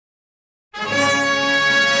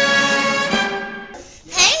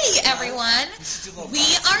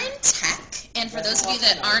We are in tech, and for those of you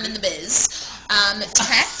that aren't in the biz,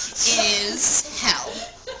 tech is hell.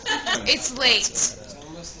 It's late,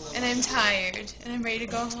 and I'm tired, and I'm ready to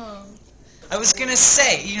go home. I was gonna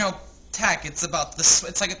say, you know, tech, it's about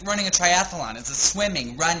it's like running a triathlon. It's a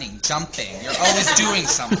swimming, running, jumping. You're always doing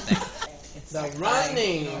something. The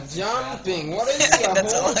running, jumping, what is the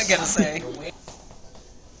That's all I gotta say.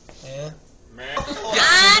 Yeah.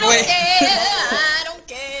 I don't care, I don't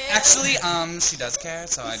care. Actually, she does care,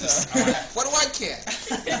 so I just... What do I care?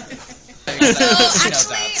 Well,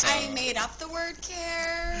 actually, I made up the word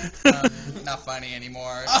care. Not funny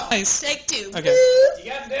anymore. Take two. Okay.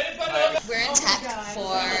 We're in tech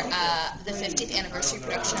for the 50th anniversary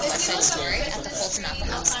production of West Side Story at the Fulton Opera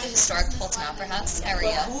House, the historic Fulton Opera House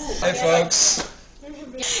area. Hi, folks.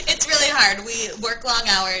 It's really hard. We work long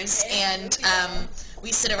hours, and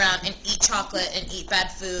we sit around and eat chocolate and eat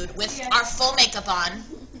bad food with our full makeup on.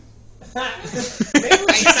 Are you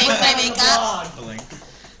seeing my makeup?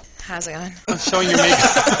 How's it going? I'm showing your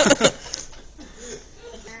makeup.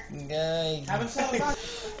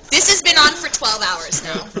 This has been on for 12 hours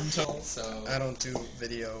now. So I don't do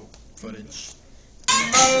video footage.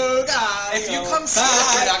 Oh, God. If you come see the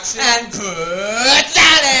production and put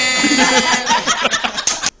that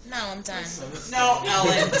in. No, I'm done. No,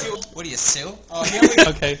 Ellen. What are you, Sue? Oh, here we go.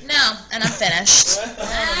 Okay. No, and I'm finished.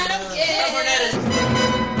 I don't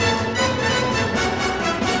care.